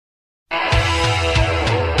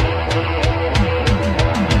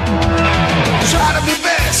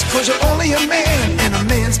'cause you're only a man, and a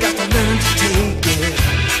man's got to learn to take it.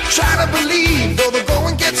 Try to believe, though the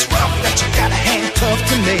going gets rough, that you gotta hang tough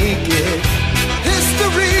to make it.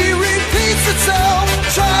 History repeats itself,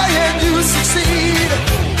 try and you succeed.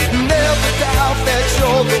 Never doubt that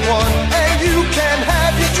you're the one, and you can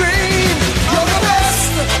have your dream. You're the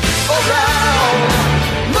best around,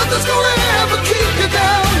 nothing's gonna ever keep you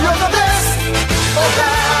down. You're the best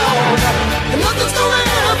around, and nothing's gonna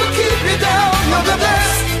ever keep you down. You're the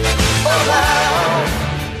best around.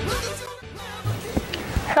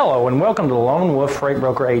 Hello and welcome to the Lone Wolf Freight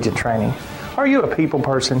Broker Agent Training. Are you a people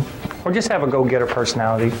person or just have a go-getter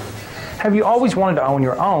personality? Have you always wanted to own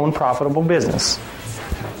your own profitable business?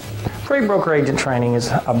 Freight Broker Agent Training is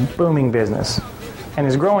a booming business and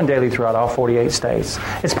is growing daily throughout all 48 states.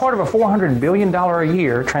 It's part of a $400 billion a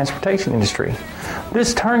year transportation industry.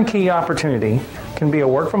 This turnkey opportunity can be a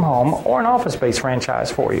work from home or an office-based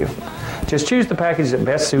franchise for you. Just choose the package that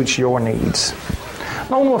best suits your needs.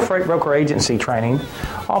 Lone Wolf Freight Broker Agency Training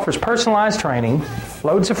offers personalized training,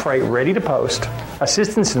 loads of freight ready to post,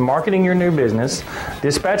 assistance in marketing your new business,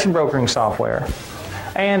 dispatch and brokering software,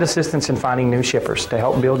 and assistance in finding new shippers to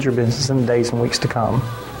help build your business in the days and weeks to come.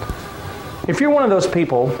 If you're one of those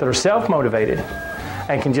people that are self-motivated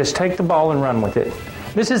and can just take the ball and run with it,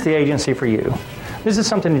 this is the agency for you. This is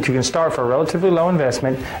something that you can start for a relatively low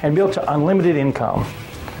investment and build to unlimited income.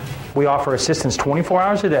 We offer assistance 24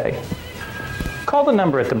 hours a day. Call the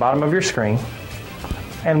number at the bottom of your screen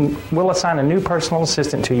and we'll assign a new personal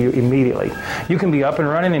assistant to you immediately. You can be up and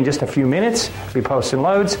running in just a few minutes, be posting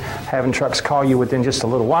loads, having trucks call you within just a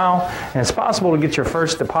little while, and it's possible to get your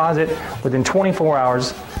first deposit within 24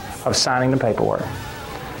 hours of signing the paperwork.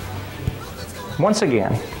 Once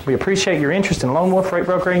again, we appreciate your interest in Lone Wolf Freight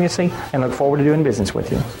Broker Agency and look forward to doing business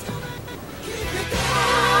with you.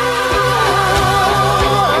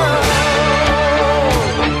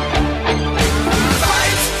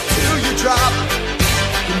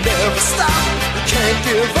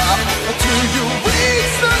 Give up until you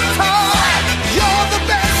reach the top. You're the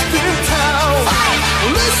best in town.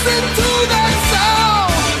 Listen to that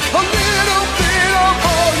sound. A little bit of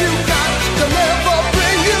all you got to never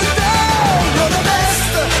bring you down. You're the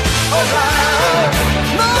best around.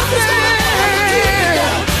 Nothing.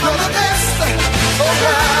 You're the best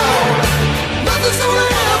around. Nothing's gonna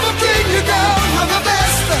ever bring you down. You're the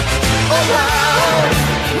best around.